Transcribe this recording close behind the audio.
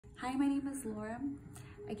Hi, my name is Laura.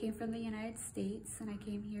 I came from the United States and I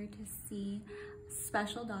came here to see a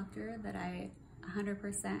special doctor that I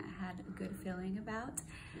 100% had a good feeling about.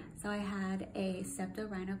 So I had a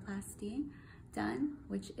SeptoRhinoplasty done,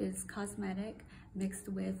 which is cosmetic mixed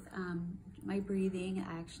with my breathing.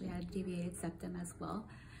 I actually had deviated septum as well.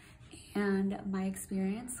 And my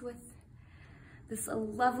experience with this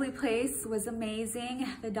lovely place was amazing.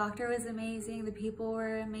 The doctor was amazing. The people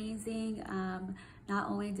were amazing. Not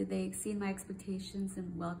only did they exceed my expectations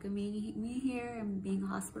in welcoming me here and being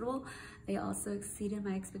hospitable, they also exceeded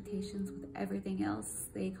my expectations with everything else.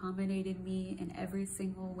 They accommodated me in every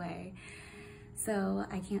single way. So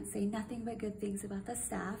I can't say nothing but good things about the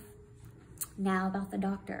staff. Now about the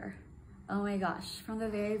doctor. Oh my gosh, from the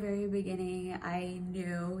very, very beginning, I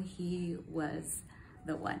knew he was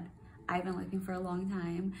the one. I've been looking for a long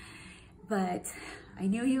time, but I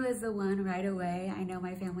knew he was the one right away. I know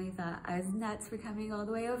my family thought I was nuts for coming all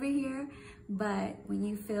the way over here, but when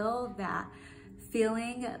you feel that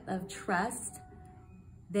feeling of trust,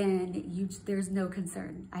 then there's no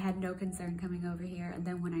concern. I had no concern coming over here, and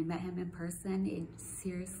then when I met him in person, it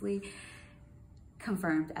seriously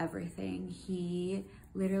confirmed everything. He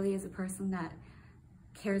literally is a person that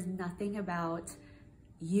cares nothing about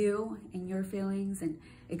you and your feelings, and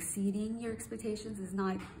exceeding your expectations is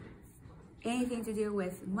not anything to do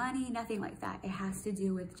with money, nothing like that. It has to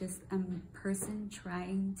do with just a person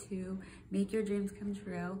trying to make your dreams come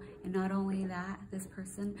true. And not only that, this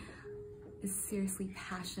person is seriously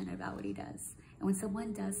passionate about what he does. And when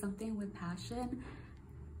someone does something with passion,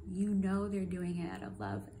 you know they're doing it out of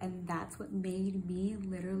love. And that's what made me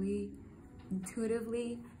literally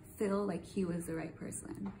intuitively feel like he was the right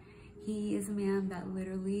person. He is a man that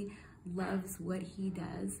literally loves what he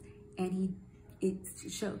does, and it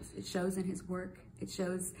shows. It shows in his work. It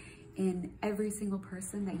shows in every single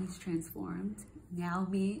person that he's transformed. Now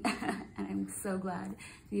me, and I'm so glad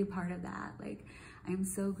to be a part of that. Like, I'm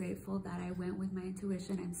so grateful that I went with my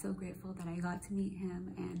intuition. I'm so grateful that I got to meet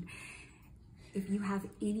him. And if you have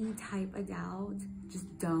any type of doubt,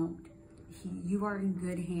 just don't. You are in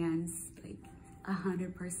good hands. Like,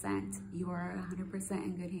 100%. You are 100%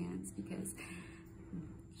 in good hands, because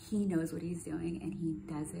he knows what he's doing and he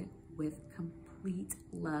does it with complete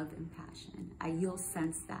love and passion. You'll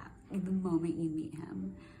sense that in the moment you meet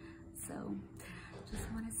him. So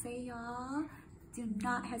just want to say, y'all, do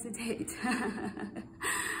not hesitate.